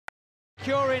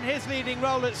Secure in his leading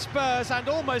role at Spurs and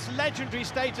almost legendary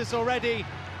status already.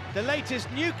 The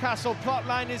latest Newcastle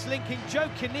plotline is linking Joe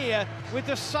Kinnear with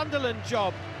the Sunderland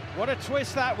job. What a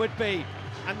twist that would be.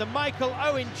 And the Michael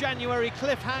Owen January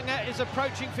cliffhanger is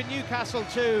approaching for Newcastle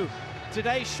too.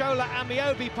 Today, Shola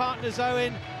Amiobi partners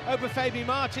Owen. Obafemi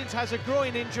Martins has a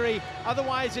groin injury.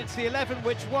 Otherwise, it's the 11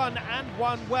 which won and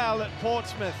won well at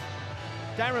Portsmouth.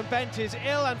 Darren Bent is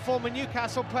ill and former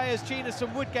Newcastle players Jenas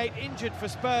and Woodgate injured for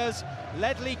Spurs.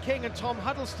 Ledley King and Tom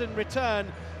Huddleston return.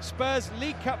 Spurs'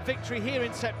 League Cup victory here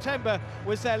in September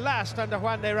was their last under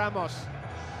Juan de Ramos.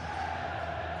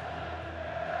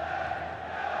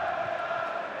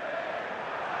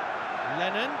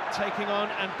 Lennon taking on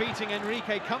and beating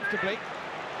Enrique comfortably.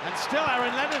 And still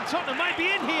Aaron Lennon, Tottenham might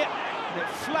be in here. And it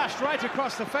flashed right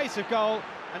across the face of goal.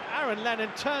 And Aaron Lennon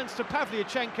turns to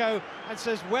Pavlyuchenko and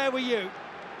says, "Where were you?"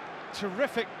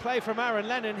 Terrific play from Aaron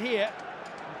Lennon here.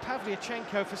 And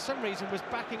Pavlyuchenko, for some reason, was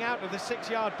backing out of the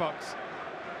 6-yard box.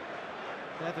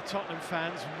 They're the Tottenham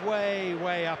fans,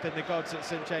 way up in the gods at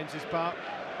St James's Park.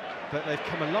 But they've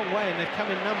come a long way and they've come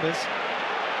in numbers.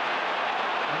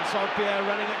 And Zogbia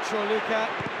running at Chorluka.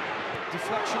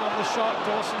 Deflection on the shot.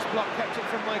 Dawson's block kept it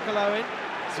from Michael Owen.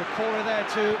 Zakora there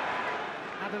to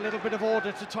add a little bit of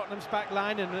order to Tottenham's back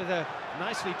line, and with a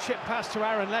nicely chipped pass to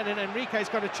Aaron Lennon. Enrique's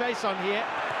got a chase on here.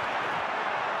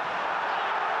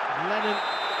 Lennon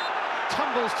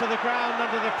tumbles to the ground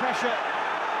under the pressure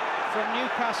from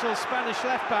Newcastle's Spanish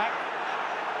left-back.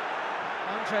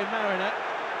 Andre Mariner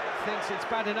thinks it's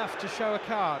bad enough to show a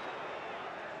card.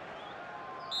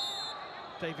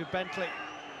 David Bentley.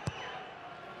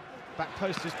 Back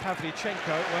post is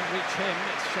Pavlyuchenko, it won't reach him,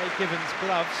 it's Shay Given's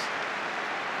gloves.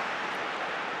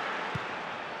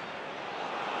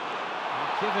 And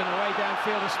Given away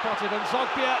downfield is spotted, and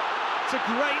Zogbia, it's a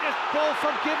great ball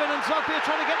from Given, and Zogbia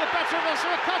trying to get the better of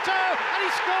Asuakoto, and he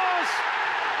scores!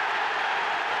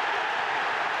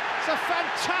 It's a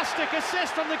fantastic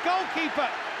assist from the goalkeeper.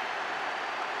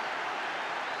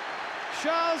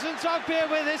 Charles Zogbia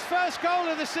with his first goal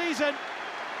of the season.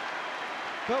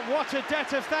 But what a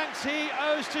debt of thanks he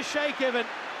owes to Shay Given.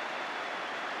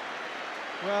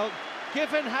 Well,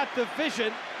 Given had the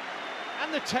vision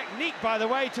and the technique, by the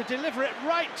way, to deliver it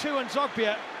right to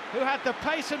Zogbia, who had the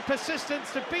pace and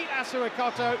persistence to beat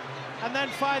Asuakoto and then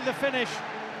find the finish.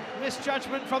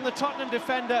 Misjudgment from the Tottenham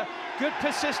defender. Good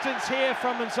persistence here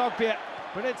from Zogbia,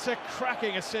 but it's a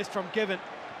cracking assist from Given.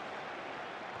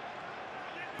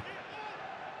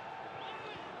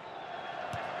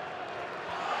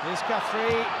 Here's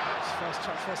Guthrie. His first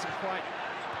touch wasn't quite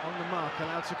on the mark,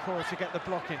 allowed Zakora to get the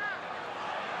block in.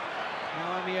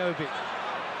 Now Amiobi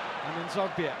and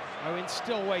Zogbia. Owen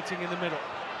still waiting in the middle.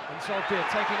 And Zogbia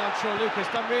taking on Chorluka's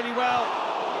done really well.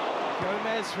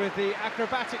 Gomez with the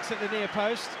acrobatics at the near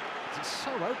post. It's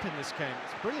so open, this game.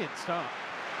 It's a brilliant start.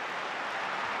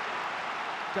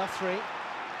 Guthrie.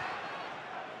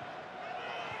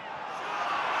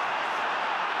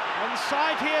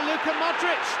 Onside here, Luka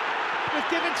Modric. With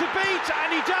Given to beat,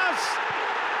 and he does!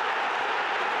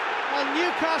 Well,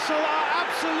 Newcastle are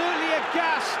absolutely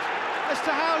aghast as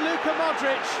to how Luka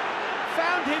Modric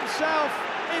found himself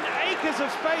in acres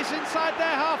of space inside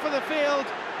their half of the field,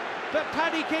 but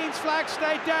Paddy Keane's flag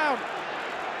stayed down.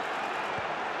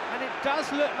 And it does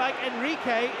look like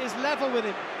Enrique is level with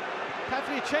him.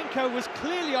 Pavlyuchenko was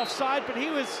clearly offside, but he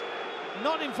was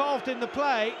not involved in the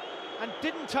play and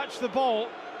didn't touch the ball.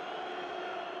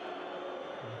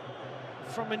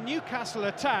 From a Newcastle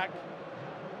attack,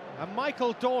 a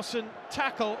Michael Dawson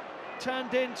tackle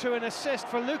turned into an assist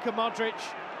for Luka Modric,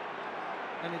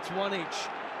 and it's one each.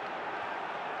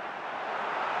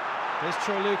 There's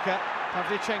Chorluka,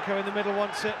 Pavlyuchenko in the middle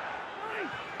wants it.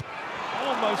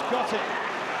 Almost got it.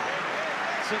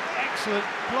 It's an excellent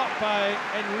block by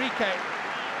Enrique.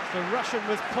 The Russian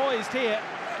was poised here.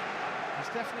 He's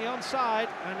definitely onside,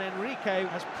 and Enrique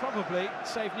has probably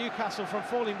saved Newcastle from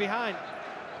falling behind.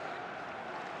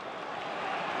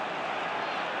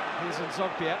 Here's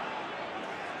Zogbia.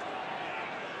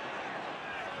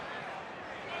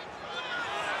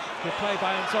 Good play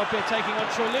by Zogbia taking on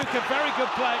Chorluka. Very good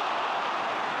play.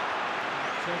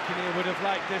 Joe Kinnear would have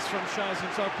liked this from Charles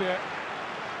Zogbia.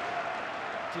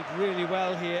 Did really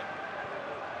well here.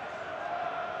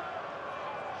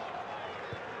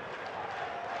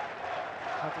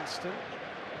 Huddleston,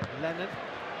 Lennon.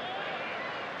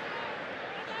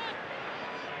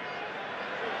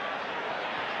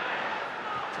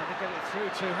 Trying to get it through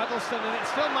to Huddleston, and it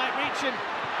still might reach him.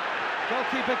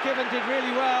 Goalkeeper Given did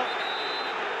really well.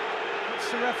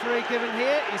 What's the referee given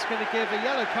here? He's going to give a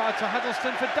yellow card to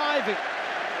Huddleston for diving.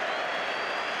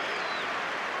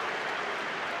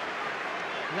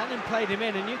 Lennon played him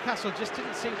in, and Newcastle just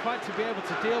didn't seem quite to be able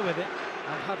to deal with it.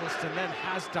 And Huddleston then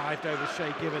has dived over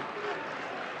Shay Given.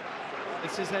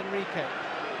 This is Enrique.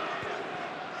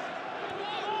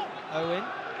 Owen.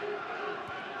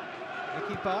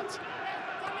 Nicky Butt.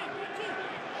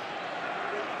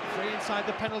 Free inside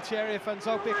the penalty area. If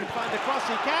Nzogbia can find a cross,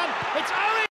 he can. It's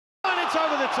Owen! And it's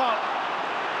over the top.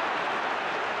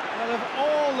 Well, of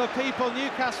all the people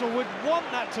Newcastle would want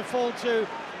that to fall to,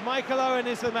 Michael Owen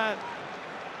is the man.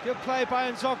 Good play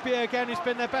by Nzogbia again, who's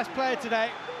been their best player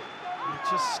today. He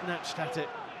just snatched at it.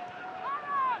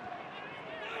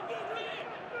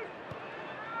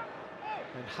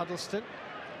 And Huddleston.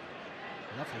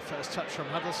 Lovely first touch from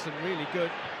Huddleston, really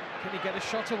good. Can he get a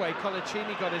shot away?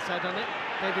 Colaccini got his head on it.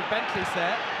 David Bentley's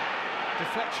there.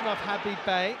 Deflection off Habib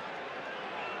Bey.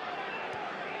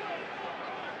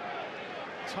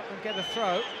 Tottenham get a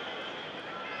throw.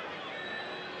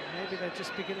 Maybe they're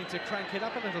just beginning to crank it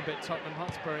up a little bit, Tottenham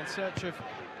Hotspur, in search of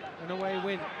an away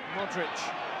win. Modric.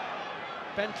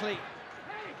 Bentley.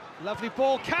 Lovely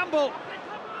ball. Campbell.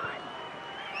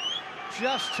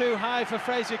 Just too high for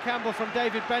Fraser Campbell from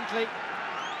David Bentley.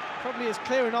 Probably as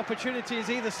clear an opportunity as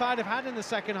either side have had in the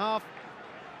second half.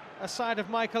 A side of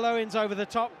Michael Owens over the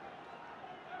top.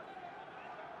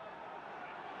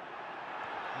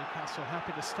 Newcastle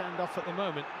happy to stand off at the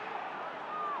moment.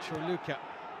 Choluka,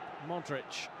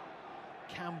 Modric,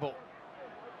 Campbell,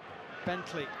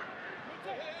 Bentley.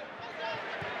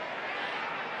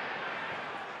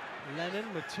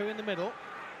 Lennon with two in the middle.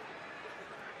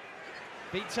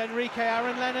 Beats Enrique,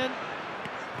 Aaron Lennon.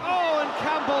 Oh, and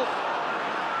Campbell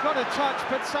got a touch,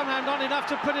 but somehow not enough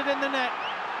to put it in the net.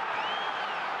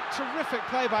 Terrific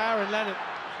play by Aaron Lennon.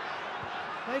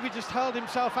 Maybe just hurled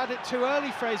himself at it too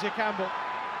early, Fraser Campbell.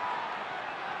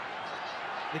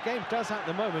 The game does at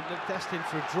the moment look destined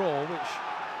for a draw, which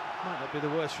might not be the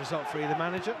worst result for either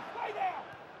manager.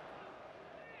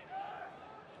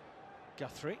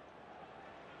 Guthrie.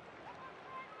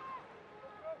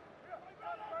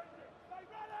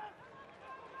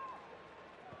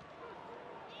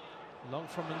 Long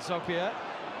from Nzogbia.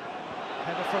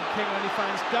 Header from King only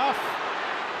finds Duff.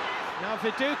 Now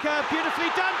Viduka, beautifully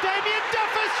done. Damien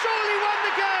Duff has surely won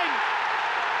the game.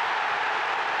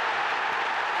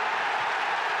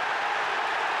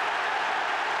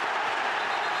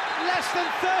 Less than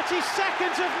 30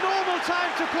 seconds of normal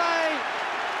time to play.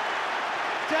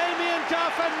 Damien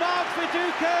Duff and Mark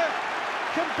Viduka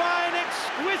combine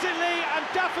exquisitely, and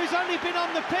Duff, who's only been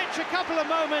on the pitch a couple of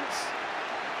moments,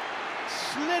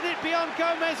 slid it beyond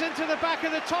Gomez into the back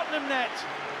of the Tottenham net.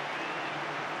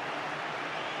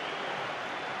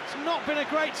 It's not been a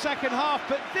great second half,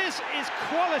 but this is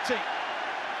quality.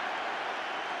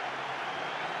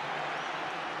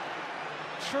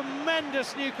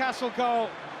 Tremendous Newcastle goal.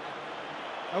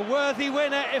 A worthy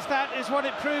winner, if that is what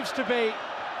it proves to be.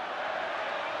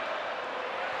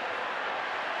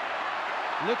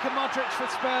 Luka Modric for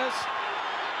Spurs.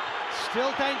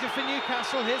 Still danger for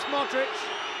Newcastle. Here's Modric.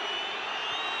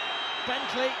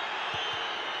 Bentley.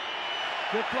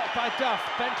 Good block by Duff.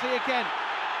 Bentley again.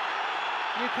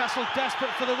 Newcastle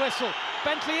desperate for the whistle.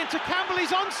 Bentley into Campbell.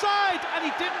 He's onside, and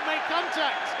he didn't make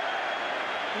contact.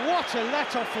 What a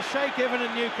let-off for Shay Given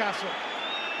and Newcastle.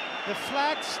 The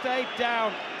flag stayed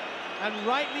down, and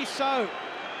rightly so.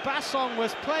 Bassong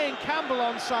was playing Campbell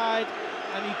onside,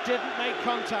 and he didn't make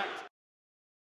contact.